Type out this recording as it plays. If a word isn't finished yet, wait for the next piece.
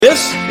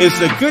is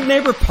the Good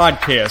Neighbor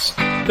Podcast,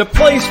 the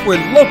place where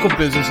local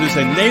businesses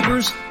and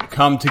neighbors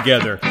come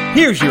together.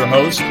 Here's your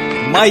host,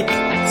 Mike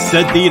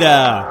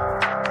Sedita.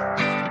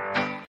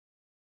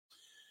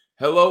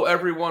 Hello,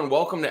 everyone.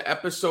 Welcome to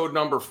episode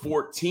number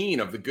 14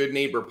 of the Good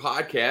Neighbor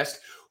Podcast.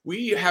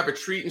 We have a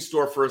treat in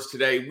store for us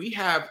today. We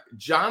have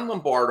John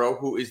Lombardo,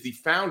 who is the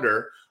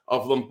founder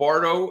of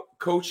Lombardo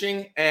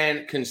Coaching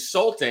and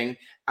Consulting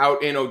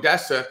out in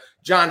Odessa.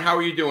 John, how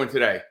are you doing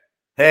today?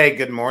 Hey,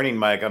 good morning,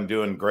 Mike. I'm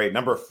doing great.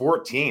 Number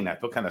 14. I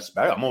feel kind of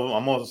special. I'm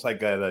almost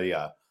like at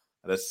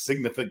a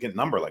significant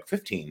number, like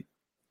 15.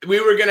 We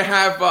were going to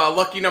have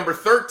lucky number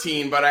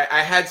 13, but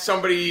I had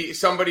somebody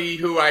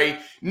who I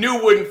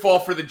knew wouldn't fall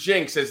for the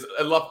jinx as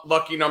a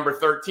lucky number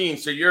 13.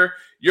 So you're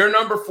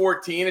number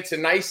 14. It's a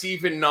nice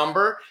even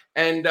number,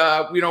 and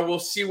we'll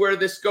see where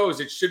this goes.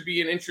 It should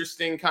be an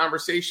interesting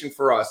conversation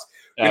for us.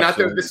 Not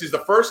that this is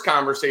the first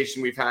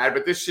conversation we've had,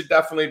 but this should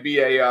definitely be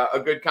a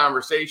good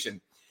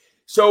conversation.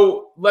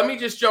 So let me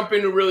just jump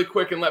in really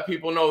quick and let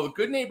people know the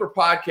Good Neighbor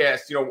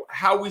Podcast,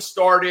 how we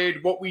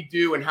started, what we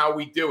do, and how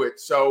we do it.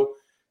 So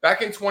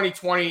back in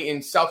 2020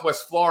 in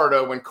Southwest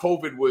Florida, when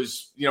COVID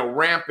was,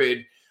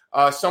 rampant,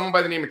 someone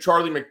by the name of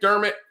Charlie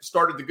McDermott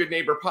started the Good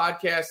Neighbor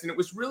Podcast. And it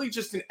was really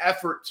just an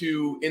effort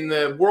to, in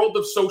the world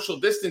of social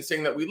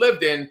distancing that we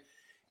lived in,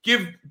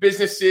 give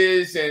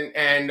businesses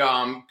and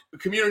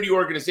community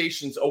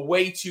organizations a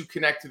way to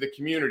connect to the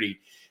community.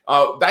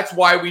 That's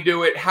why we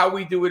do it. How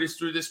we do it is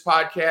through this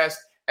podcast.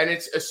 And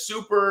it's a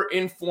super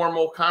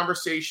informal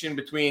conversation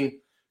between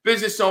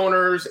business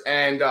owners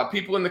and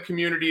people in the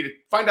community to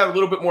find out a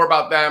little bit more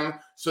about them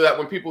so that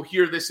when people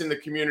hear this in the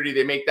community,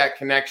 they make that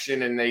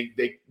connection and they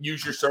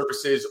use your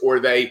services or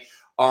they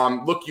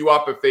look you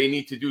up if they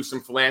need to do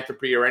some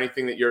philanthropy or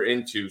anything that you're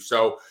into.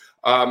 So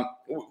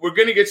we're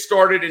going to get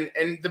started.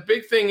 And the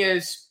big thing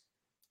is,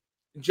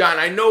 John,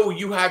 I know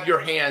you have your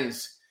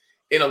hands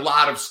in a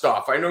lot of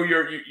stuff. I know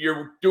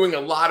you're doing a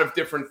lot of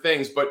different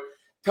things, but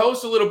tell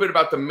us a little bit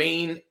about the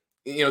main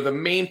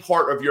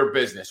part of your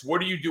business.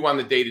 What do you do on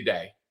the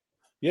day-to-day?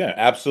 Yeah,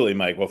 absolutely,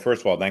 Mike. Well, first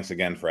of all, thanks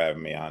again for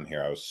having me on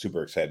here. I was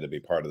super excited to be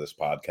part of this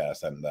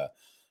podcast, and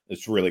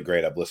it's really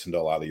great. I've listened to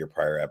a lot of your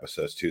prior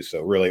episodes too,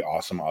 so really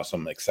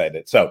awesome,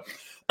 excited. So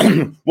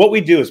what we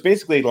do is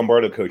basically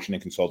Lombardo Coaching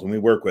and Consulting. We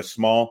work with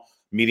small,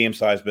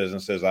 medium-sized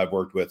businesses. I've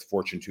worked with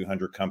Fortune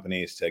 200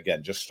 companies to,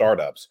 again, just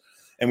startups.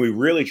 And we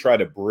really try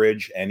to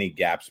bridge any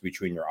gaps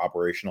between your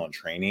operational and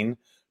training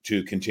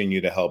to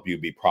continue to help you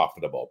be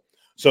profitable.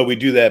 So we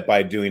do that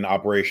by doing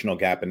operational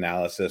gap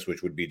analysis,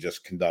 which would be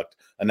just conduct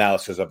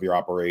analysis of your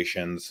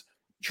operations,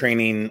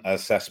 training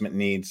assessment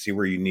needs, see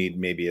where you need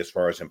maybe as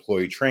far as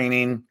employee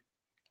training.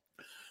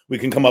 We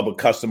can come up with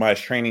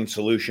customized training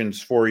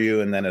solutions for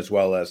you. And then as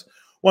well as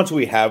once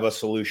we have a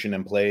solution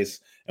in place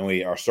and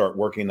we start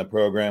working the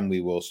program,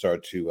 we will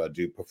start to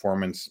do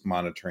performance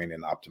monitoring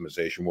and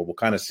optimization where we'll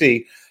kind of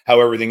see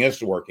how everything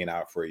is working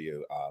out for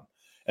you.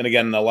 And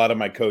again, a lot of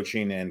my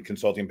coaching and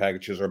consulting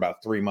packages are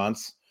about 3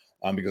 months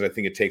because I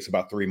think it takes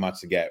about 3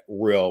 months to get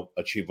real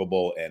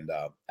achievable and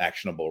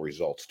actionable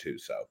results too.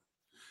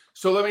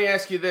 So let me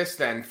ask you this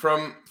then,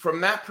 from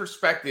that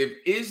perspective,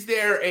 is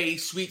there a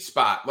sweet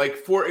spot? Like,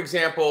 for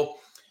example,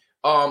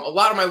 a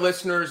lot of my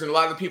listeners and a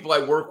lot of the people I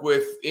work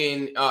with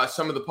in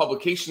some of the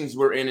publications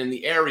we're in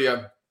the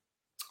area,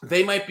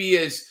 they might be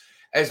as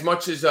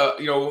much as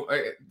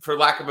for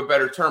lack of a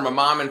better term, a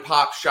mom and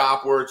pop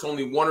shop where it's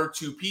only one or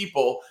two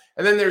people.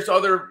 And then there's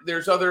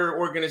other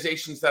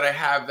organizations that I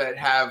have that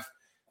have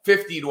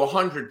 50 to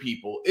 100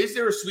 people. Is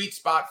there a sweet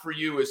spot for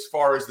you as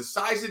far as the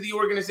size of the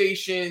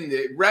organization,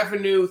 the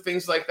revenue,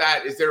 things like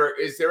that? Is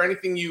there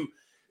anything you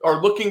are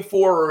looking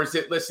for, or is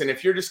it, listen,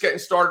 if you're just getting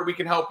started, we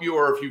can help you,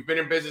 or if you've been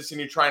in business and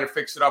you're trying to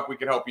fix it up, we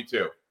can help you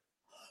too?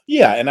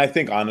 Yeah, and I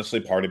think honestly,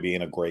 part of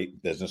being a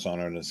great business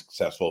owner and a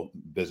successful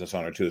business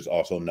owner too is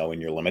also knowing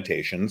your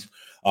limitations.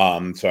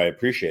 So I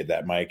appreciate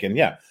that, Mike. And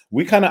yeah,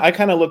 I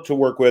kind of look to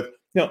work with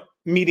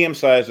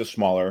medium-sized to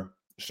smaller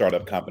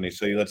startup companies.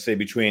 So let's say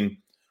between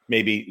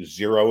maybe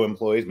 0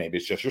 employees, maybe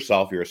it's just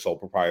yourself, you're a sole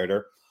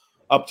proprietor,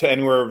 up to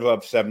anywhere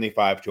of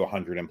 75 to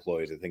 100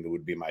 employees. I think it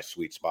would be my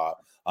sweet spot.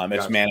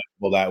 It's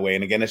manageable that way.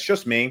 And again, it's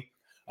just me.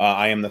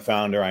 I am the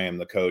founder. I am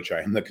the coach.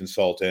 I am the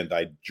consultant.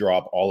 I draw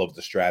up all of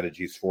the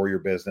strategies for your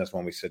business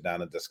when we sit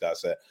down and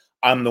discuss it.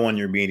 I'm the one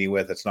you're meeting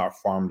with. It's not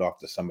farmed off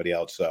to somebody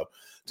else. So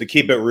to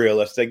keep it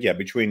realistic, yeah,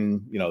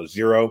 between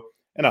 0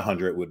 and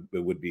 100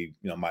 would be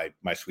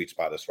my sweet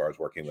spot as far as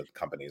working with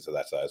companies of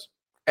that size.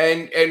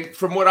 And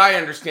from what I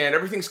understand,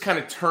 everything's kind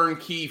of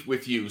turnkey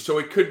with you. So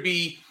it could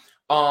be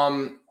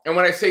and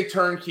when I say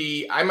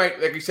turnkey, I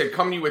might, like you said,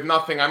 come to you with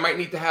nothing. I might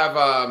need to have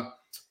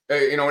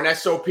an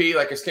SOP,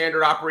 like a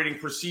standard operating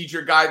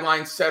procedure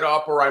guideline set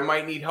up, or I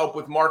might need help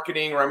with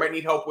marketing, or I might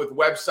need help with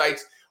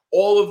websites.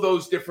 All of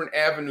those different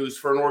avenues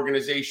for an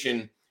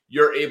organization,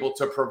 you're able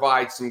to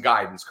provide some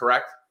guidance,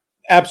 correct?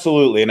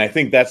 Absolutely. And I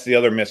think that's the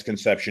other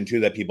misconception too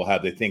that people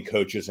have. They think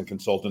coaches and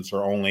consultants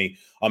are only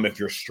if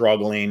you're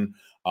struggling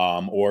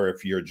or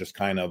if you're just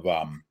kind of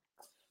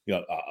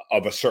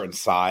of a certain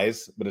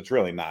size, but it's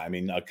really not. I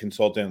mean, a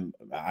consultant,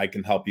 I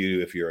can help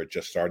you if you're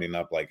just starting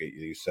up, like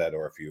you said,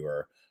 or if you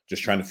are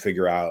just trying to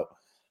figure out,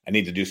 I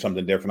need to do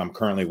something different. I'm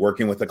currently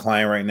working with a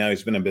client right now.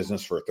 He's been in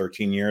business for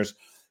 13 years.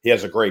 He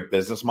has a great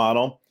business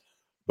model,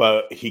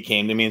 but he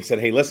came to me and said,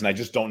 hey, listen, I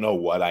just don't know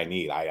what I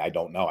need. I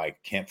don't know. I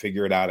can't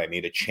figure it out. I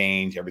need a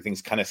change.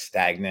 Everything's kind of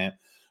stagnant.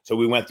 So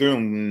we went through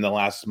in the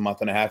last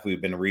month and a half,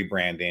 we've been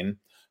rebranding.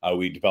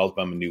 We developed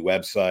them a new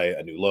website,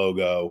 a new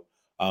logo,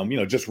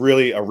 just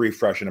really a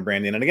refresh and a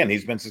branding. And again,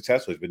 he's been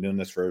successful. He's been doing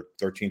this for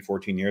 13,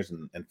 14 years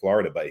in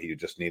Florida, but he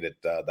just needed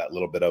that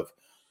little bit of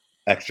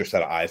extra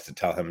set of eyes to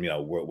tell him,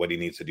 what he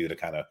needs to do to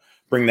kind of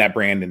bring that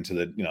brand into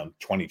the,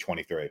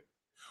 2023.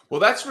 Well,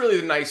 that's really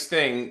the nice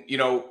thing,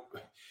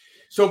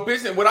 So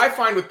business, what I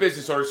find with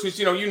business owners, because,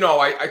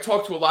 I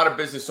talk to a lot of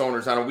business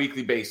owners on a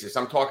weekly basis.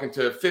 I'm talking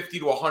to 50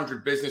 to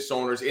 100 business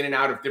owners in and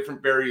out of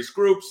different various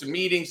groups and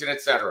meetings and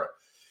et cetera.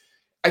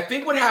 I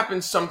think what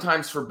happens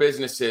sometimes for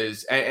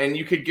businesses, and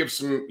you can give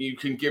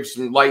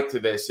some light to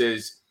this,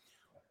 is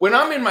when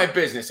I'm in my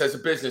business as a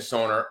business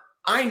owner,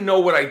 I know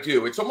what I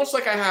do. It's almost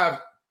like I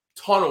have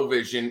tunnel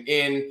vision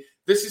in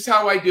this is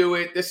how I do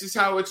it. This is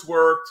how it's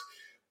worked.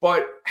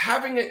 But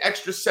having an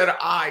extra set of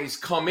eyes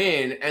come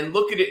in and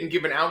look at it and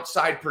give an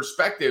outside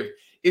perspective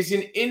is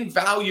an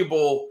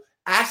invaluable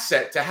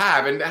asset to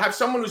have. And to have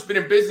someone who's been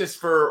in business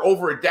for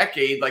over a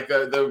decade, like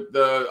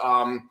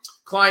the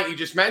client you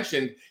just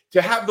mentioned,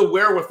 to have the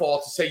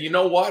wherewithal to say, you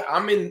know what,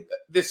 I'm in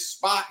this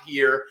spot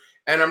here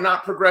and I'm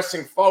not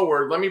progressing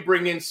forward. Let me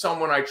bring in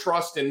someone I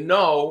trust and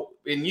know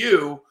in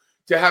you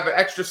to have an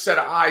extra set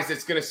of eyes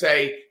that's going to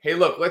say, hey,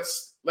 look,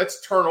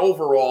 let's turn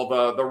over all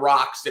the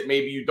rocks that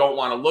maybe you don't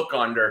want to look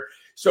under.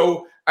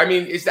 So, I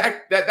mean, is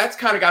that's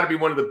kind of got to be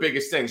one of the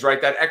biggest things,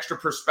 right? That extra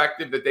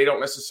perspective that they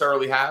don't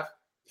necessarily have.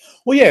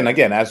 Well, yeah. And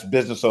again, as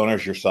business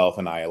owners, yourself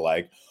and I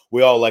alike,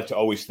 we all like to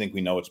always think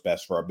we know what's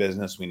best for our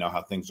business. We know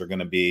how things are going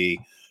to be.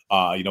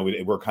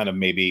 We're kind of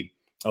maybe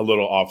a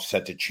little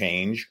offset to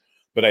change.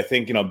 But I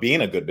think,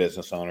 being a good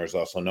business owner is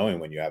also knowing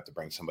when you have to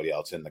bring somebody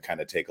else in to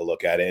kind of take a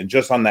look at it. And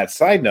just on that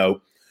side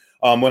note,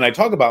 when I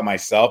talk about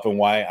myself and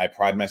why I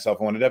pride myself,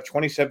 I wanted to have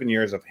 27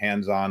 years of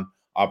hands-on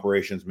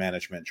operations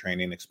management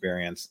training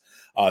experience.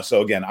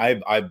 So again,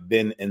 I've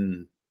been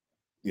in,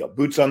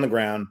 boots on the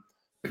ground.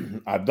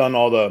 I've done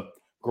all the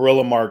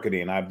guerrilla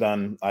marketing.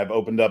 I've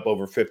opened up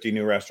over 50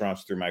 new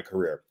restaurants through my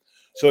career.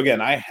 So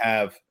again, I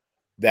have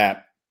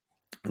that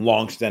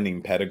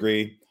long-standing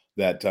pedigree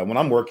that when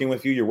I'm working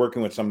with you, you're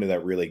working with somebody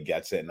that really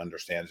gets it and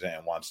understands it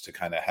and wants to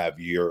kind of have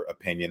your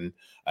opinion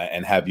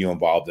and have you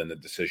involved in the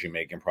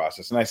decision-making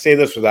process. And I say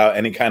this without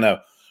any kind of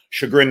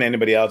chagrin to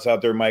anybody else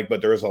out there, Mike,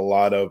 but there is a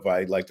lot of,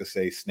 I'd like to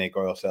say, snake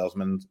oil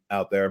salesmen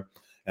out there,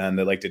 and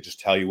they like to just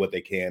tell you what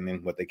they can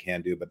and what they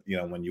can do. But,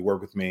 when you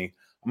work with me,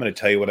 I'm going to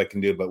tell you what I can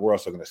do, but we're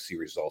also going to see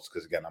results.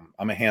 Because again,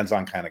 I'm a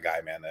hands-on kind of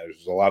guy, man.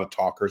 There's a lot of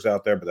talkers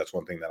out there, but that's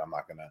one thing that I'm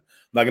not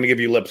going to give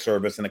you lip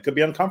service. And it could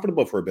be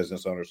uncomfortable for a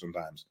business owner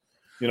sometimes,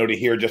 to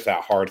hear just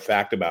that hard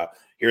fact about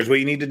here's what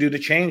you need to do to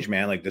change,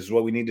 man. Like, this is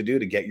what we need to do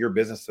to get your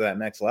business to that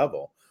next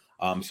level.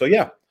 But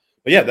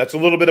yeah, that's a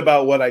little bit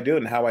about what I do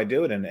and how I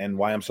do it and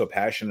why I'm so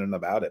passionate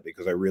about it,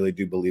 because I really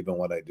do believe in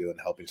what I do and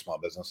helping small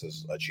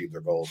businesses achieve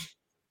their goals.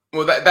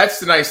 Well, that's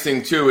the nice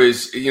thing too,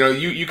 is,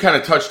 you kind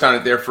of touched on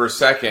it there for a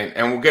second,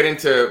 and we'll get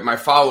into my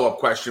follow-up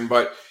question,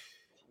 but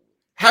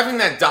having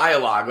that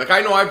dialogue, like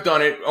I know I've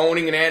done it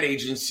owning an ad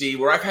agency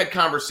where I've had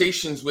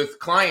conversations with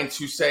clients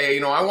who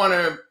say, I want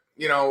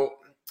to,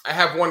 I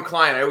have one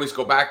client I always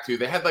go back to.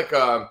 They had like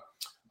an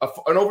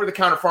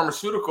over-the-counter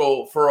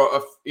pharmaceutical for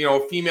a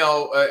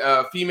female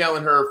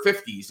in her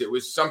 50s. It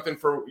was something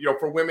for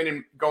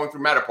women going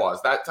through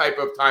menopause, that type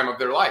of time of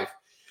their life.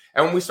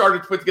 And when we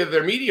started to put together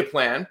their media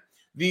plan,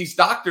 these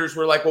doctors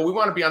were like, well, we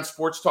want to be on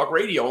sports talk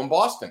radio in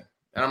Boston.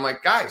 And I'm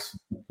like, guys,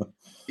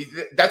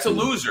 that's a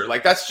loser.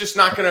 Like, that's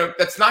not going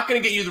to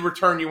get you the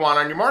return you want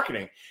on your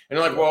marketing. And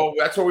they're like, well,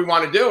 that's what we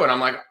want to do. And I'm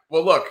like,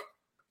 well, look,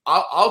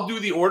 I'll do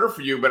the order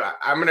for you, but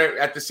I'm going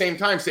to, at the same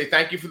time, say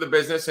thank you for the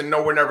business and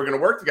no, we're never going to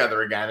work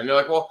together again. And they're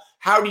like, well,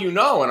 how do you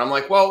know? And I'm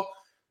like, well,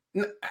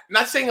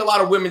 not saying a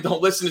lot of women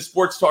don't listen to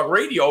sports talk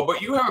radio,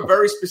 but you have a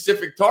very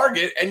specific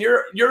target, and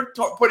you're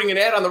putting an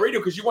ad on the radio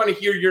because you want to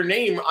hear your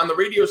name on the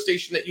radio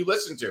station that you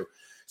listen to.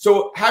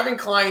 So having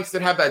clients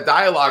that have that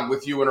dialogue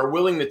with you and are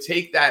willing to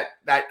take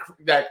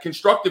that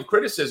constructive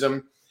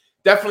criticism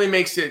definitely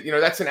makes it,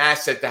 that's an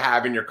asset to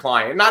have in your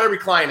client. Not every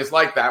client is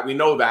like that. We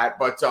know that,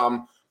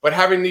 but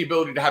having the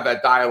ability to have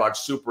that dialogue is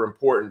super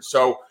important.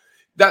 So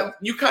that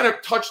you kind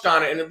of touched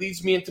on it, and it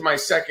leads me into my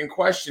second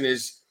question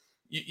is,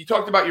 you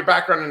talked about your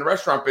background in the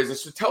restaurant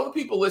business. So tell the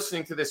people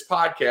listening to this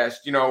podcast,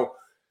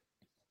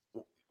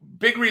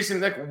 big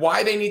reason, like,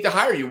 why they need to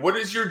hire you. What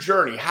is your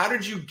journey? How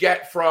did you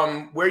get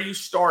from where you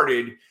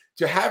started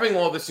to having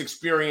all this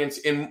experience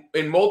in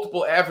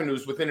multiple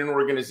avenues within an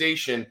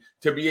organization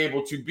to be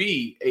able to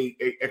be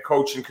a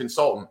coach and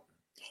consultant?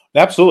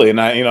 Absolutely.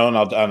 And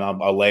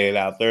I'll lay it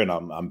out there, and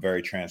I'm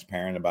very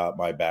transparent about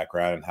my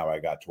background and how I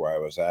got to where I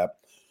was at.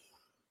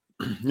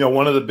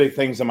 one of the big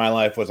things in my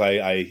life was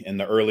I in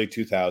the early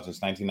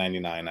 2000s,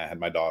 1999, I had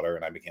my daughter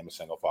and I became a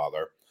single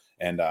father.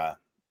 And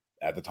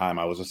at the time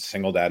I was a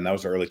single dad, and that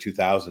was the early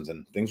 2000s.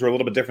 And things were a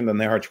little bit different than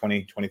they are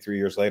 23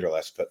 years later.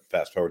 Let's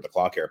fast forward the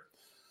clock here.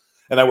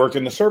 And I worked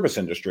in the service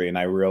industry, and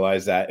I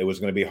realized that it was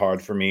going to be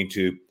hard for me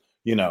to,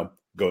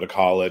 go to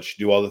college,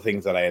 do all the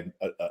things that I had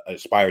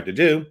aspired to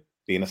do,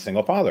 being a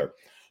single father.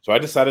 So I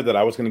decided that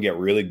I was going to get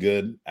really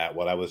good at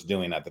what I was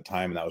doing at the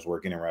time, and I was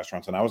working in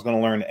restaurants, and I was going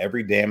to learn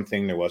every damn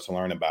thing there was to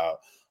learn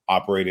about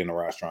operating a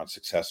restaurant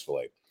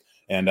successfully.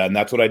 And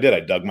that's what I did. I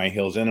dug my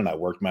heels in, and I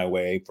worked my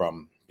way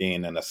from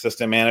being an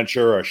assistant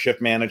manager, a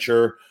shift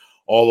manager,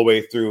 all the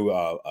way through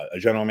a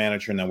general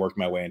manager, and then worked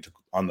my way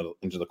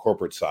into the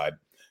corporate side,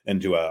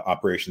 into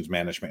operations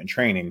management and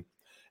training.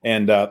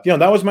 And, that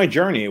was my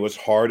journey. It was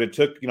hard. It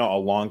took, a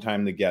long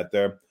time to get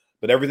there.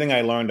 But everything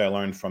I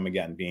learned from,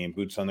 again, being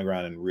boots on the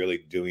ground and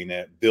really doing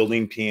it,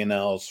 building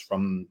P&Ls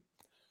from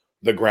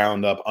the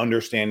ground up,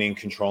 understanding,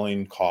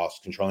 controlling costs,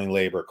 controlling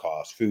labor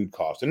costs, food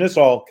costs. And this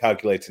all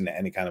calculates into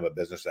any kind of a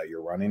business that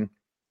you're running,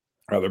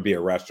 whether it be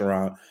a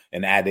restaurant,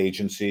 an ad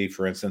agency,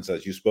 for instance,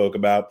 as you spoke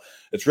about.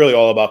 It's really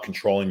all about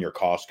controlling your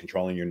costs,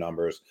 controlling your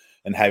numbers,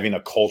 and having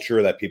a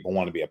culture that people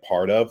want to be a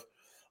part of.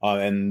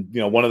 And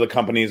one of the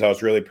companies I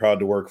was really proud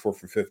to work for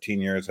 15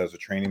 years as a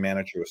training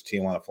manager was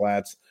Tijuana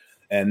Flats.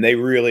 And they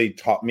really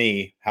taught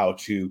me how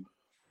to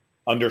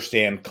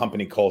understand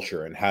company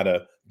culture and how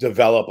to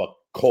develop a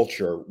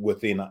culture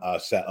within a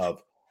set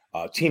of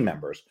team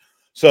members.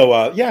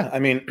 So,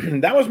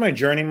 that was my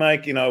journey,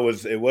 Mike.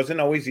 It wasn't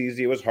always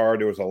easy. It was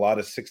hard. There was a lot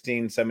of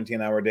 16,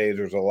 17-hour days.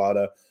 There was a lot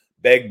of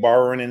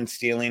borrowing, and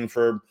stealing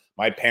for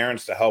my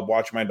parents to help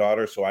watch my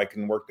daughter so I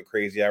can work the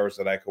crazy hours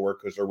that I could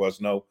work, because there was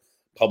no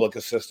public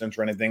assistance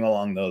or anything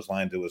along those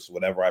lines. It was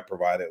whatever I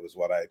provided. It was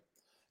what I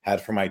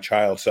had for my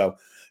child. So,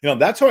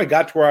 that's how I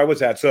got to where I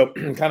was at. So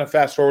kind of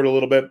fast forward a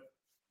little bit,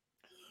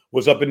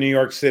 was up in New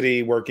York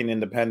City working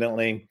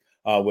independently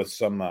with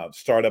some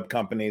startup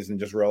companies, and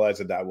just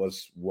realized that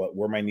was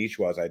where my niche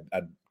was.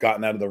 I'd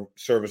gotten out of the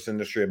service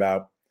industry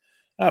about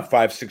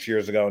 5-6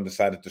 years ago, and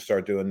decided to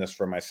start doing this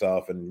for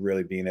myself, and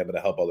really being able to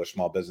help other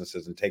small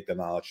businesses and take the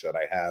knowledge that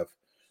I have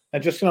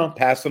and just,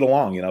 pass it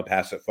along,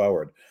 pass it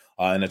forward.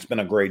 And it's been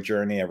a great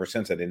journey ever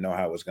since. I didn't know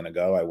how it was going to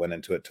go. I went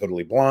into it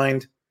totally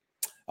blind.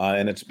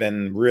 And it's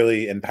been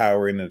really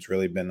empowering, and it's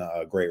really been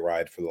a great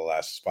ride for the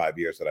last 5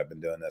 years that I've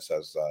been doing this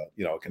as, a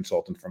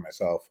consultant for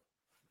myself.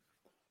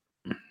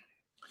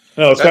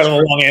 No, it's kind of a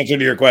long answer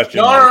to your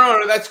question.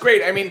 No, that's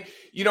great. I mean,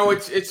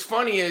 it's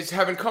funny, is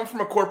having come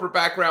from a corporate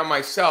background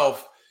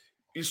myself,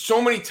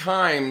 so many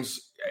times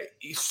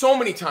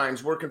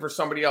working for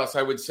somebody else,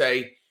 I would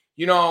say,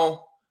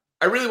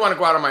 I really want to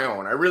go out on my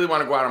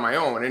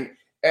own.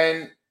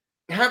 And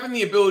having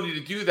the ability to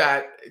do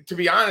that, to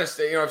be honest,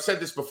 I've said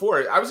this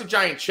before, I was a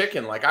giant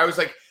chicken. Like, I was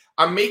like,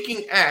 I'm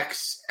making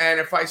X, and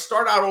if I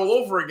start out all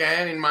over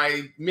again in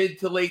my mid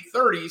to late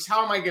 30s,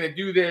 how am I going to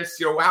do this?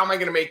 How am I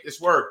going to make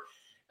this work?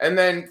 And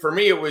then for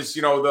me, it was,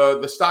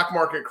 the stock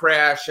market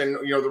crash and,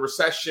 the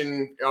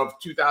recession of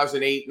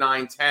 2008,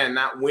 9, 10,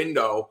 that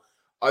window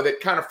that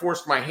kind of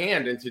forced my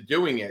hand into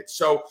doing it.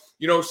 So,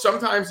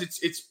 sometimes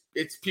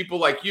it's people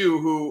like you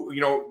who,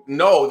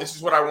 know this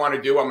is what I want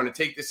to do. I'm going to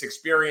take this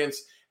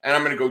experience and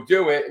I'm going to go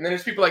do it. And then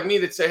there's people like me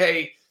that say,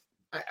 hey,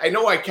 I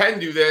know I can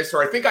do this,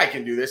 or I think I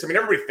can do this. I mean,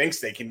 everybody thinks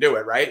they can do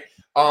it, right?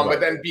 Right. But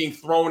then being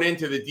thrown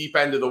into the deep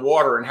end of the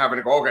water and having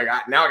to go, okay,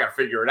 now I got to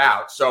figure it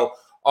out. So,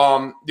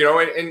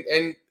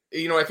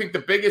 I think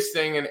the biggest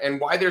thing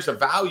and why there's a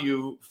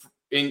value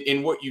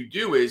in what you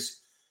do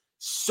is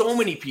so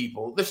many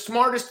people, the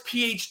smartest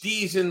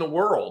PhDs in the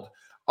world,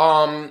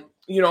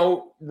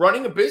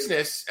 running a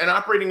business and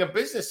operating a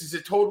business is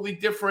a totally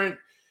different,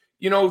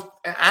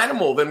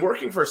 animal than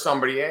working for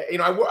somebody.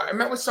 I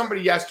met with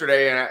somebody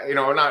yesterday, and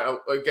I'm not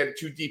get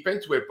too deep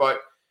into it, but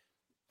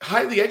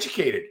highly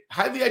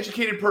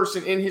educated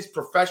person in his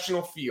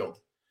professional field,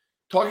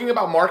 talking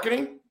about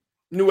marketing,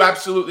 knew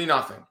absolutely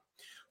nothing,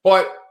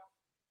 but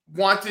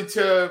wanted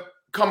to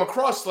come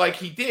across like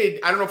he did.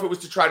 I don't know if it was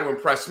to try to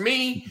impress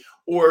me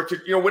or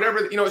to,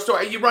 whatever, so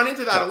you run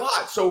into that a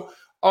lot. So,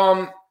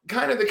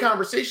 kind of the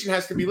conversation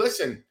has to be,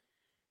 listen,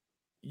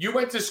 you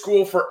went to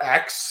school for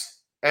X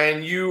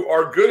and you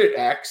are good at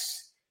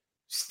X,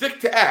 stick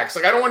to X.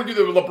 Like, I don't want to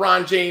do the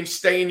LeBron James,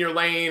 stay in your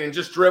lane and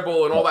just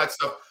dribble and all that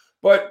stuff.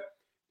 But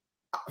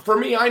for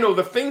me, I know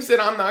the things that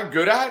I'm not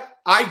good at,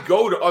 I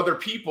go to other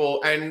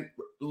people and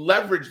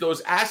leverage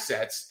those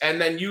assets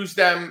and then use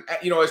them,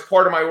 as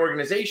part of my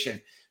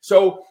organization.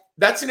 So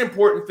that's an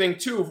important thing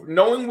too,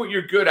 knowing what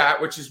you're good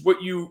at, which is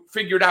what you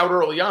figured out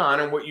early on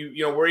and what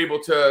you were able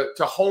to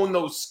hone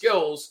those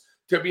skills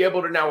to be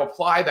able to now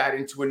apply that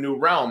into a new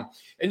realm.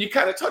 And you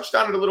kind of touched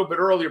on it a little bit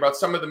earlier about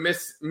some of the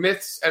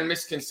myths and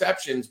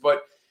misconceptions,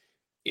 but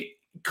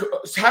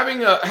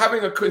having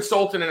a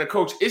consultant and a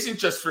coach isn't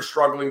just for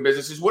struggling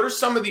businesses. What are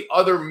some of the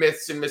other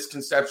myths and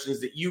misconceptions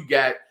that you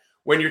get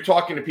when you're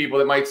talking to people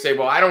that might say,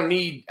 well, I don't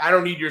need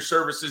your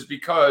services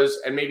because,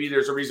 and maybe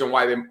there's a reason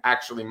why they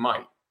actually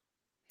might?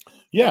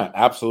 Yeah,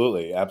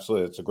 absolutely.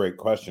 Absolutely. It's a great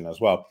question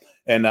as well.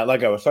 And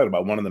like I was talking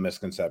about, one of the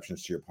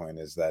misconceptions to your point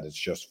is that it's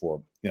just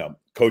for,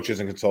 coaches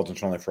and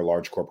consultants only for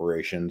large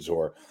corporations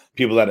or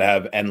people that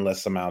have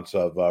endless amounts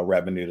of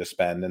revenue to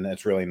spend. And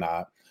it's really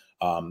not.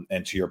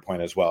 And to your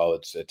point as well,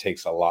 it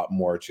takes a lot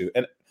more to.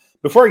 And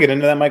before I get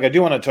into that, Mike, I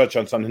do want to touch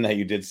on something that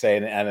you did say,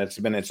 and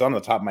it's on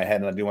the top of my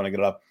head, and I do want to get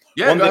it up.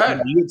 Yeah, One go thing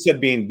ahead. you had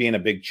said being a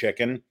big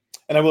chicken,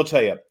 and I will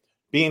tell you,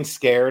 being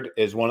scared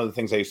is one of the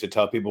things I used to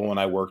tell people when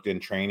I worked in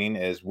training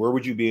is, where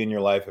would you be in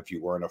your life if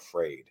you weren't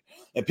afraid?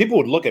 And people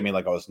would look at me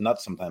like I was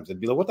nuts sometimes. They'd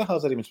be like, what the hell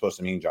is that even supposed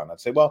to mean, John? I'd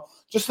say, well,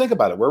 just think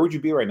about it. Where would you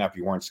be right now if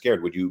you weren't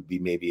scared? Would you be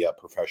maybe a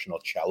professional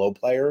cello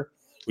player?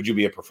 Would you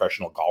be a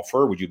professional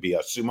golfer? Would you be a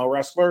sumo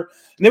wrestler?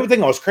 And they would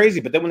think I was crazy.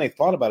 But then when they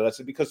thought about it, I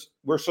said, because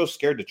we're so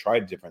scared to try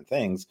different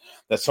things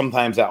that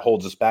sometimes that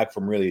holds us back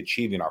from really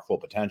achieving our full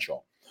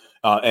potential.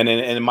 And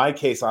in my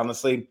case,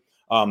 honestly,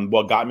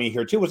 what got me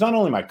here too was not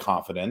only my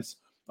confidence,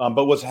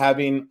 but was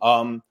having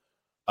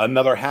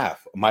another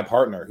half, my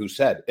partner, who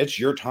said, it's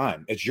your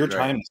time. It's your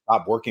time to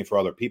stop working for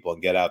other people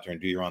and get out there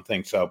and do your own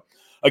thing. So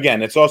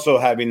again, it's also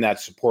having that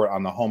support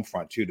on the home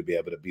front too, to be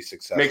able to be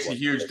successful. Makes a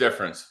huge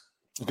difference.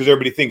 Because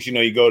everybody thinks,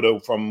 you go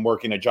from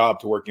working a job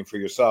to working for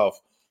yourself.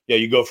 Yeah,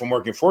 you go from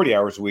working 40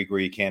 hours a week where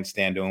you can't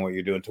stand doing what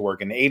you're doing to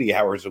working 80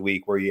 hours a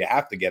week where you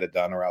have to get it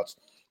done, or else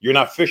you're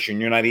not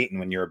fishing, you're not eating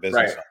when you're a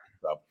business owner.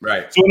 So,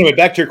 right. So anyway,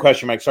 back to your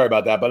question, Mike. Sorry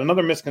about that. But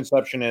another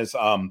misconception is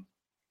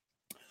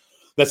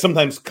that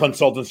sometimes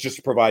consultants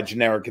just provide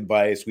generic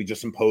advice. We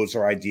just impose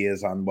our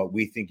ideas on what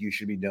we think you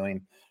should be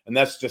doing. And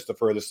that's just the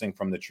furthest thing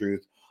from the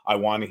truth. I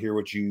want to hear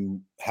what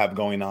you have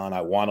going on.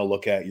 I want to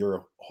look at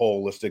your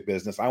holistic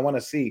business. I want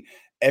to see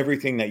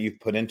everything that you've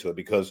put into it,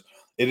 because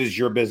it is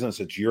your business.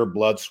 It's your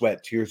blood,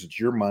 sweat, tears. It's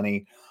your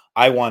money.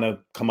 I want to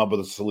come up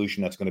with a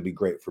solution that's going to be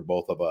great for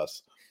both of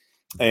us.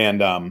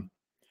 And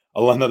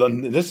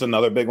this is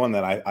another big one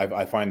that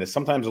I find is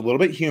sometimes a little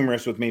bit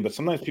humorous with me, but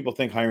sometimes people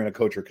think hiring a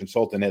coach or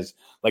consultant is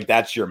like,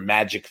 that's your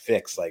magic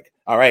fix. Like,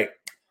 all right,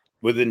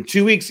 within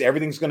 2 weeks,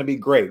 everything's going to be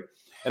great.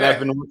 And I've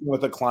been working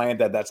with a client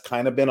that's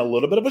kind of been a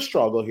little bit of a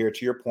struggle here,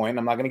 to your point.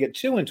 I'm not going to get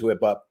too into it,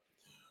 but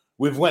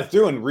we've went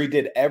through and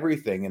redid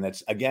everything. And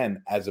it's,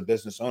 again, as a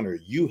business owner,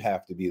 you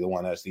have to be the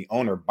one as the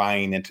owner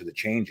buying into the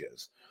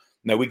changes.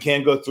 Now, we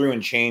can't go through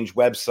and change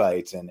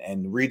websites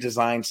and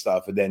redesign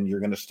stuff, and then you're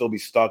going to still be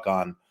stuck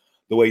on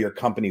the way your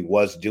company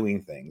was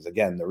doing things.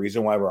 Again, the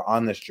reason why we're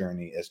on this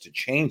journey is to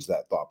change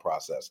that thought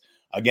process.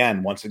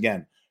 Once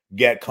again,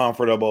 get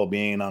comfortable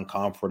being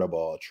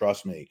uncomfortable.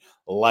 Trust me,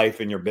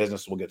 life in your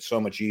business will get so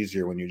much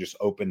easier when you're just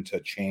open to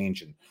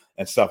change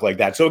and stuff like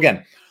that. So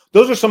again,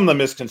 those are some of the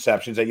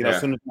misconceptions that, as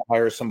soon as you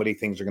hire somebody,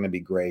 things are going to be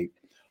great.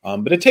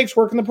 But it takes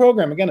work in the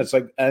program. Again, it's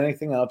like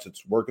anything else.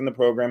 It's work in the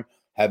program,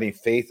 having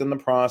faith in the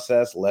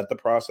process, let the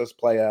process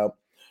play out.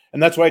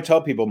 And that's why I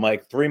tell people,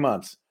 Mike, 3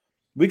 months.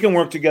 We can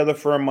work together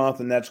for a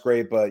month, and that's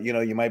great. But,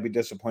 you might be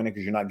disappointed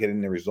because you're not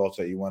getting the results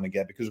that you want to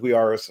get, because we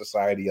are a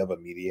society of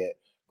immediate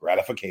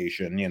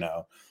gratification.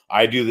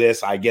 I do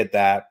this, I get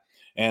that.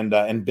 And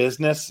in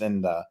business,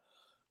 and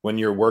when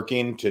you're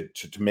working to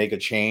make a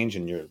change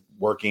and you're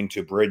working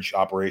to bridge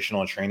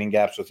operational and training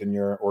gaps within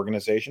your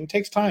organization, it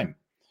takes time.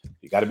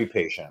 You got to be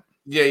patient.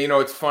 Yeah,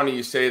 it's funny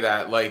you say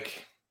that. Like,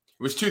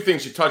 it was two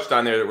things you touched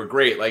on there that were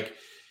great. Like,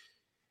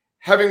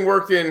 having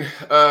worked in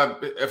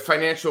a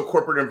financial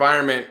corporate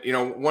environment,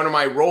 one of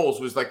my roles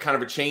was like kind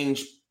of a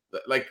change.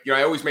 Like,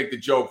 I always make the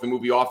joke, the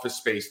movie Office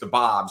Space, the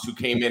Bobs who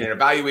came in and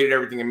evaluated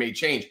everything and made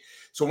change.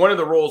 So one of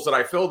the roles that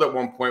I filled at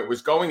one point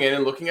was going in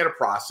and looking at a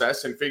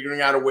process and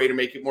figuring out a way to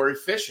make it more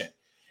efficient.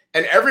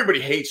 And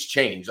everybody hates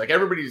change. Like,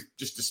 everybody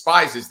just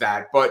despises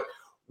that. But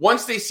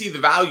once they see the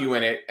value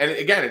in it, and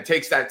again, it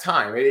takes that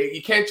time.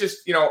 You can't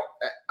just,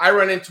 I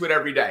run into it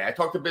every day. I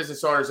talk to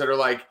business owners that are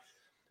like,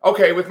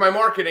 okay, with my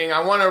marketing,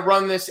 I want to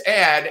run this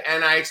ad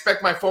and I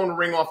expect my phone to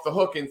ring off the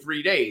hook in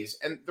 3 days.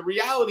 And the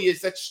reality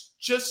is that's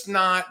just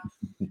not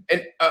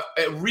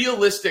a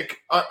realistic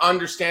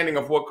understanding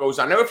of what goes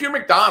on. Now, if you're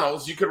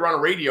McDonald's, you could run a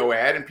radio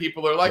ad and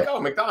people are like, oh,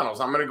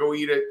 McDonald's, I'm going to go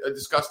eat a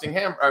disgusting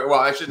hamburger.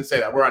 Well, I shouldn't say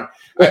that. We're on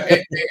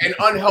an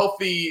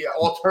unhealthy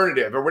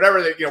alternative or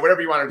whatever,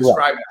 whatever you want to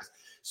describe it as.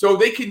 So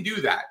they can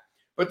do that.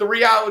 But the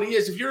reality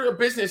is, if you're a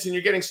business and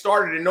you're getting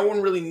started and no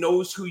one really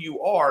knows who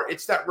you are,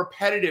 it's that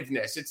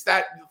repetitiveness. It's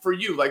that, for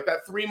you, like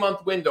that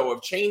 3-month window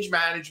of change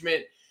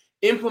management,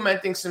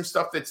 implementing some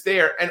stuff that's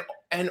there,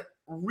 and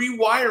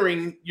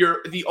rewiring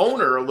the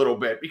owner a little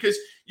bit, because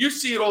you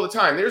see it all the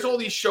time. There's all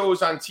these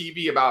shows on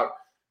TV about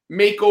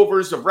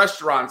makeovers of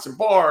restaurants and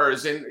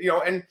bars, and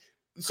and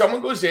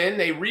someone goes in,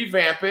 they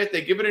revamp it,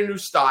 they give it a new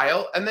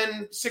style, and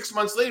then 6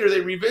 months later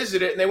they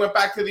revisit it and they went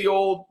back to the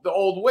old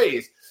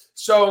ways.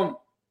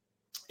 So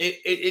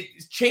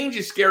change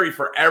is scary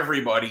for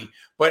everybody,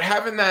 but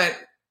having that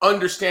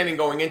understanding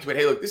going into it,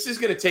 hey, look, this is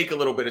going to take a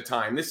little bit of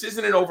time. This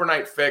isn't an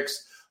overnight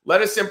fix.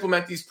 Let us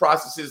implement these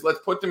processes. Let's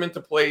put them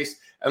into place,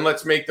 and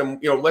let's make them,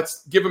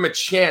 let's give them a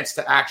chance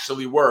to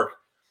actually work.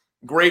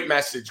 Great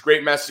message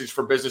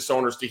for business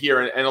owners to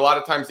hear. And a lot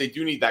of times they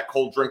do need that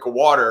cold drink of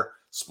water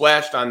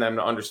splashed on them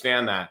to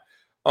understand that.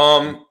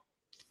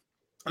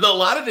 a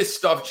lot of this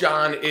stuff,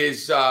 John,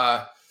 is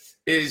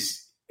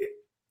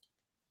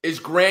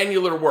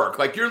granular work.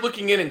 Like you're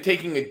looking in and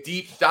taking a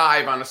deep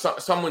dive on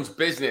someone's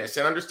business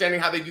and understanding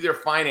how they do their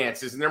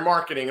finances and their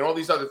marketing and all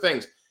these other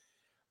things.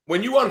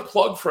 When you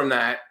unplug from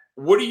that,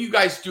 what do you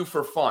guys do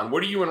for fun?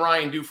 What do you and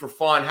Ryan do for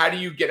fun? How do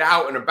you get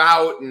out and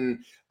about and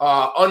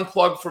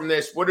unplug from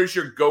this? What is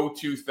your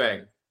go-to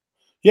thing?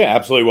 Yeah,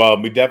 absolutely.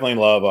 Well, we definitely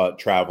love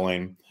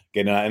traveling.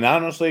 Getting out. And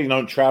honestly,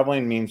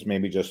 traveling means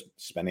maybe just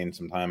spending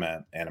some time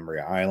at Anna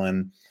Maria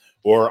Island.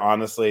 Or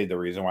honestly, the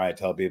reason why I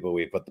tell people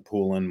we put the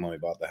pool in when we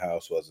bought the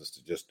house was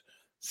to just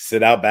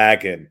sit out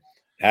back and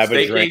have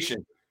a drink.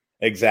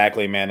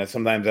 Exactly, man. And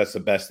sometimes that's the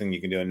best thing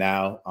you can do. And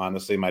now,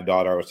 honestly, my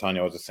daughter, I was telling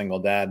you, I was a single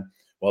dad.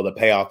 Well, the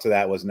payoff to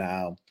that was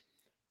now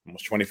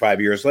almost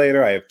 25 years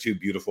later, I have 2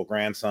 beautiful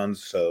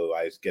grandsons. So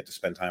I get to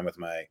spend time with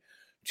my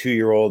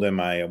 2-year-old and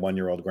my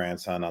 1-year-old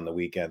grandson on the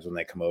weekends when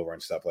they come over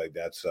and stuff like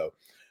that. So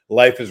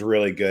life is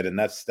really good, and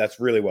that's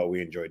really what we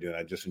enjoy doing.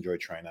 I just enjoy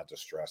trying not to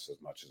stress as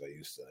much as I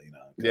used to.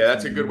 Yeah,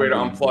 that's a good way to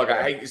unplug.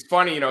 It's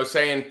funny,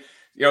 saying,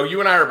 you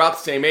and I are about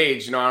the same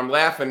age. I'm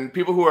laughing.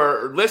 People who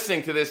are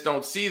listening to this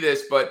don't see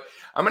this, but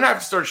I'm gonna have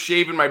to start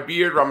shaving my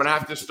beard, or I'm gonna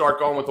have to start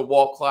going with the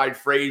Walt Clyde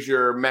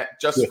Frazier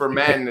just for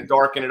men to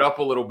darken it up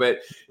a little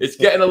bit. It's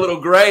getting a little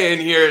gray in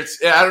here.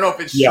 I don't know if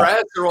it's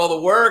stress or all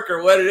the work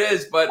or what it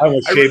is, but I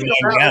really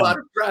don't have a lot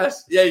of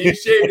stress. Yeah, you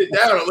shaved it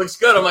down. It looks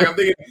good. I'm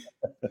thinking,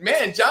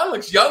 man, John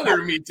looks younger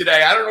to me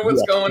today. I don't know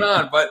what's going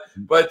on, but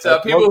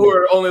people who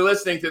are only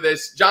listening to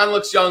this, John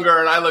looks younger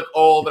and I look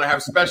old, and I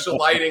have special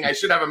lighting. I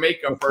should have a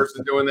makeup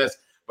person doing this,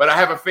 but I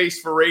have a face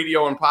for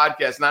radio and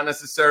podcast, not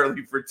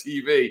necessarily for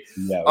TV.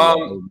 Yeah.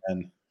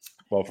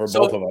 Well, for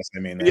both of us, I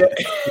mean.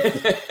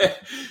 Yeah.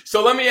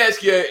 So let me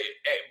ask you,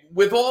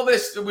 with all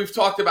this, we've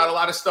talked about a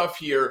lot of stuff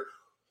here.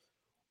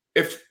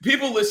 If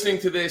people listening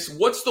to this,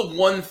 what's the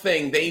one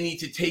thing they need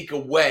to take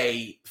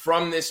away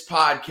from this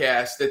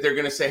podcast that they're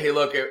going to say, hey,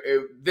 look,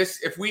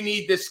 if we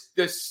need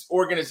this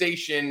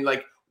organization,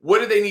 like, what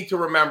do they need to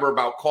remember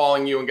about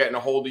calling you and getting a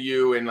hold of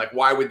you? And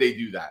why would they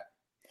do that?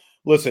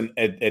 Listen,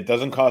 it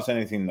doesn't cost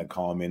anything to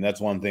call me. And that's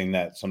one thing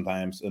that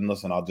sometimes, and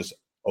listen, I'll just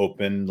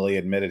openly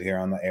admit it here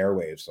on the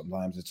airwaves.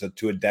 Sometimes it's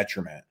to a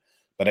detriment,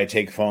 but I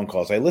take phone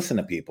calls. I listen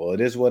to people. It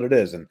is what it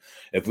is. And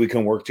if we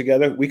can work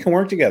together, we can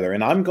work together.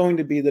 And I'm going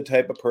to be the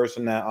type of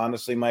person that,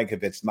 honestly, Mike,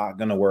 if it's not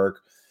going to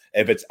work,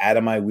 if it's out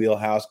of my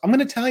wheelhouse, I'm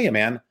going to tell you,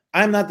 man,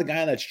 I'm not the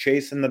guy that's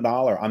chasing the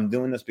dollar. I'm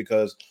doing this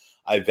because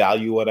I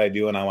value what I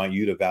do, and I want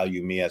you to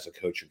value me as a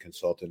coach and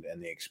consultant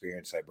and the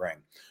experience I bring.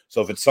 So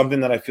if it's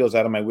something that I feel is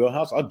out of my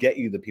wheelhouse, I'll get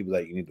you the people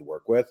that you need to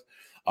work with.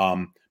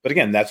 But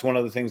again, that's one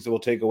of the things that we'll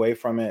take away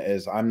from it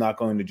is I'm not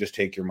going to just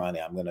take your money.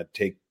 I'm going to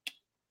take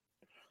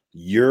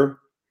your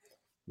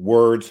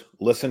words,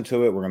 listen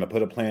to it. We're going to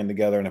put a plan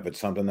together. And if it's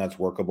something that's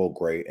workable,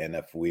 great. And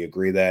if we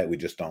agree that we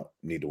just don't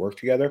need to work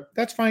together,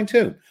 that's fine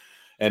too.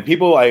 And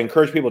I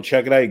encourage people to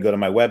check it out. You go to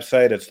my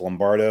website. It's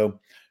Lombardo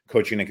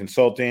Coaching and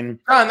Consulting.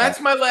 John, that's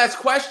my last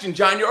question,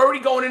 John. You're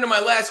already going into my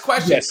last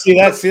question.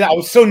 Yeah, see that? I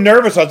was so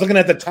nervous. I was looking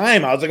at the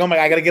time. I was like, oh my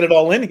God, I got to get it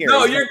all in here.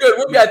 No, you're good.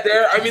 We'll get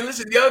there. I mean,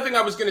 listen, the other thing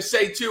I was going to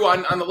say too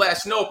on the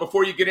last note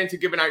before you get into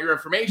giving out your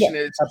information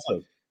is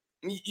absolutely.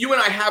 You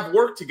and I have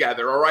worked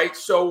together. All right.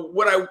 So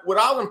what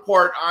I'll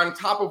impart on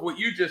top of what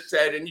you just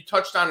said, and you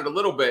touched on it a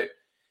little bit.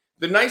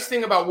 The nice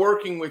thing about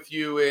working with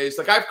you is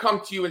I've come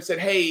to you and said,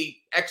 hey,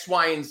 X,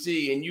 Y, and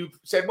Z. And you've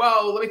said,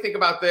 well, let me think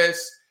about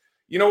this.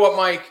 You know what,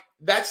 Mike?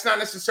 That's not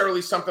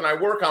necessarily something I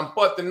work on.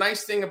 But the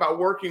nice thing about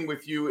working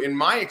with you, in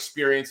my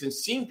experience and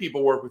seeing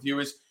people work with you,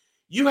 is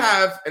you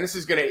have, and this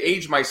is going to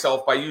age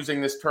myself by using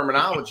this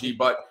terminology,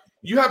 but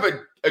you have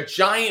a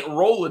giant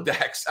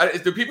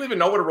Rolodex. Do people even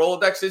know what a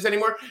Rolodex is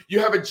anymore? You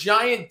have a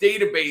giant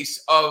database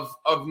of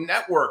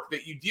network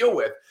that you deal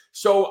with.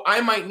 So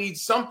I might need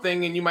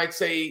something, and you might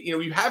say,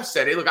 you have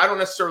said, hey, look, I don't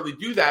necessarily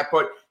do that,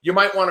 but you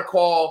might want to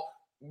call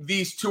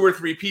these 2 or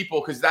 3 people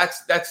because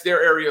that's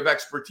their area of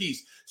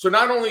expertise. So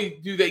not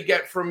only do they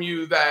get from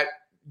you that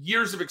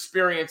years of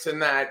experience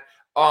and that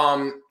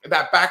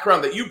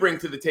background that you bring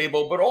to the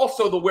table, but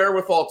also the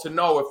wherewithal to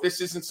know if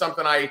this isn't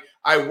something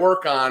I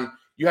work on,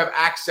 you have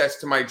access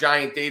to my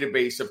giant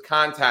database of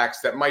contacts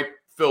that might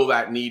fill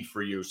that need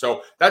for you.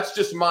 So that's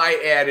just my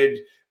added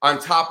on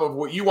top of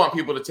what you want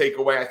people to take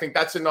away. I think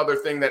that's another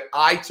thing that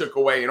I took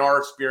away in our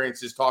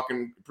experiences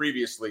talking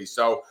previously.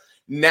 So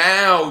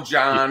now,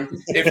 John,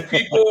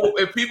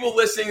 if people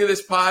listening to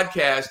this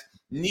podcast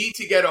need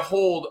to get a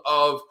hold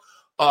of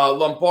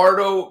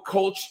Lombardo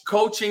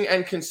Coaching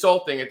and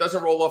Consulting, it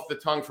doesn't roll off the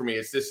tongue for me.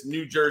 It's this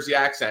New Jersey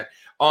accent.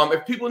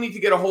 If people need to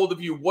get a hold of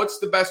you, what's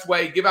the best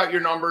way? Give out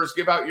your numbers.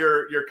 Give out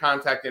your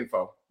contact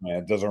info. Yeah,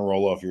 it doesn't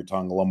roll off your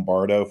tongue.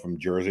 Lombardo from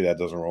Jersey, that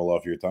doesn't roll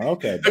off your tongue.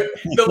 Okay.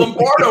 The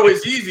Lombardo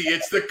is easy.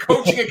 It's the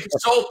coaching and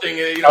consulting.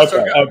 Okay.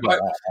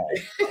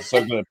 So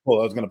I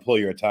was going to pull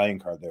your Italian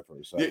card there for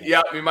you. So.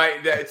 Yeah, we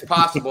might. It's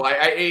possible.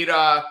 I ate.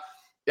 I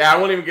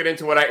won't even get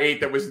into what I ate.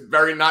 That was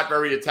not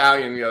very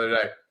Italian the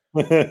other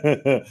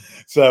day.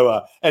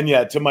 So, and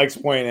yeah, to Mike's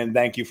point, and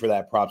thank you for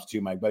that props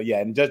too, Mike. But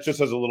yeah, and just as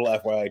a little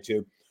FYI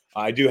too,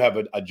 I do have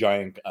a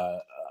giant,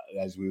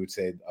 as we would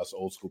say, us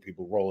old school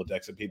people,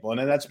 Rolodex of people.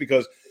 And that's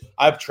because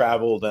I've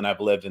traveled and I've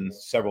lived in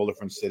several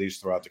different cities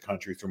throughout the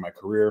country through my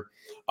career.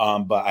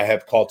 But I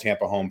have called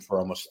Tampa home for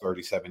almost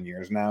 37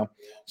 years now.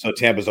 So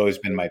Tampa's always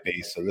been my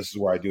base. So this is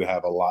where I do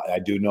have a lot. I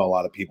do know a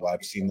lot of people.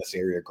 I've seen this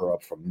area grow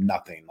up from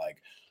nothing.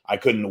 Like, I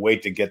couldn't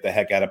wait to get the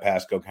heck out of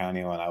Pasco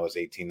County when I was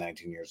 18,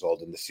 19 years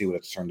old, and to see what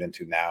it's turned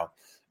into now.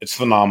 It's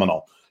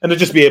phenomenal. And to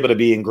just be able to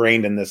be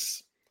ingrained in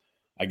this,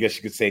 I guess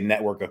you could say,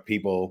 network of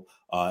people,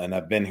 and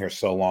I've been here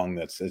so long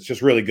it's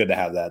just really good to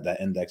have that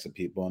index of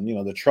people, and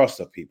the trust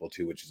of people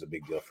too, which is a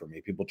big deal for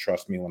me. People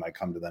trust me when I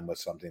come to them with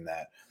something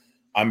that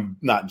I'm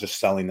not just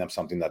selling them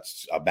something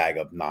that's a bag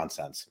of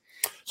nonsense.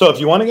 So if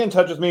you want to get in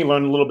touch with me,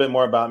 learn a little bit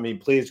more about me,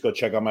 please go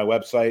check out my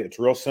website. It's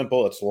real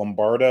simple. It's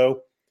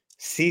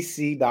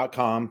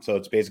LombardoCC.com. So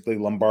it's basically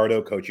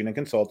Lombardo Coaching and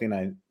Consulting.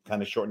 I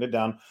kind of shortened it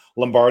down.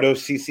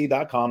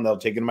 LombardoCC.com. That'll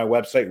take you to my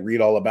website, read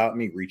all about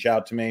me, reach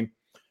out to me.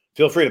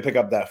 Feel free to pick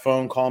up that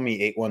phone. Call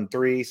me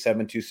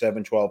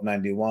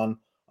 813-727-1291.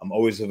 I'm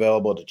always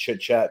available to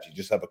chit chat if you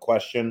just have a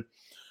question.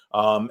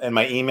 And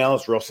my email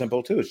is real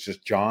simple too. It's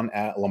just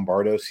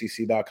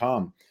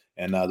john@lombardocc.com.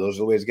 And those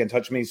are the ways to get in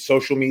touch with me.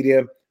 Social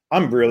media,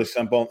 I'm really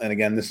simple. And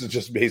again, this is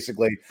just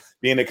basically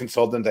being a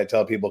consultant. I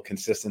tell people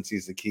consistency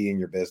is the key in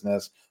your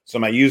business. So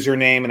my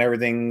username and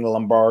everything,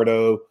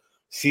 Lombardo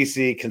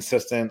CC,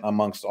 consistent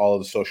amongst all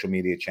of the social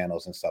media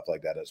channels and stuff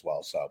like that as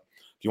well. So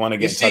if you want to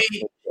get in touch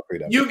with me, feel free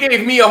to. You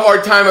gave me a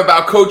hard time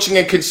about coaching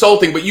and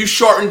consulting, but you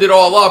shortened it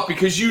all up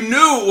because you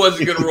knew it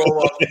wasn't going to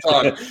roll off the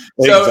tongue.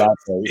 So,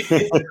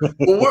 exactly.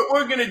 Well, what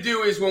we're going to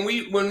do is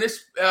when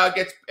this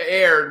gets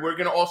aired, we're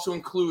going to also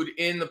include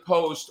in the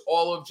post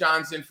all of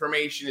John's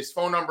information, his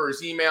phone number,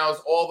 his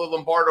emails, all the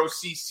Lombardo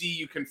CC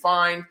you can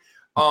find.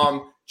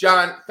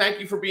 John,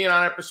 thank you for being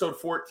on episode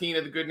 14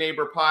 of the Good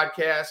Neighbor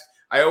podcast.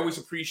 I always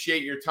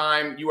appreciate your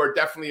time. You are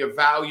definitely a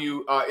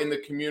value in the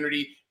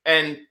community,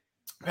 and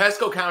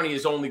Pasco County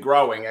is only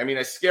growing. I mean,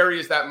 as scary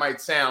as that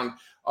might sound,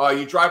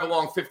 you drive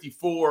along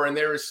 54 and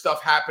there is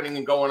stuff happening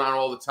and going on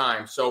all the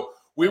time. So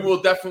we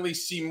will definitely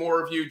see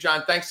more of you.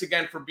 John, thanks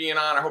again for being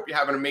on. I hope you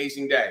have an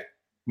amazing day.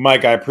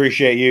 Mike, I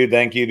appreciate you.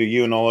 Thank you to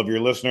you and all of your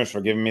listeners for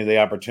giving me the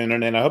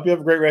opportunity. And I hope you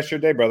have a great rest of your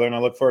day, brother. And I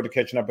look forward to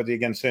catching up with you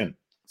again soon.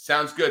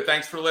 Sounds good.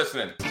 Thanks for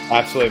listening.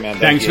 Absolutely, man.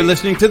 Thanks for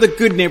listening to the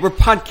Good Neighbor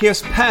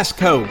Podcast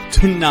Pasco.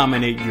 To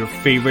nominate your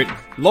favorite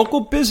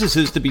local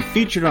businesses to be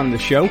featured on the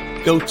show,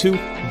 go to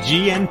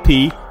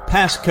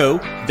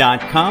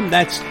gnppasco.com.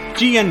 That's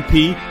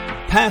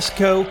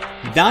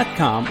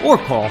gnppasco.com, or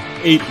call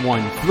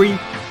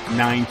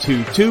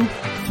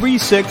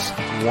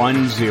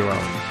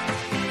 813-922-3610.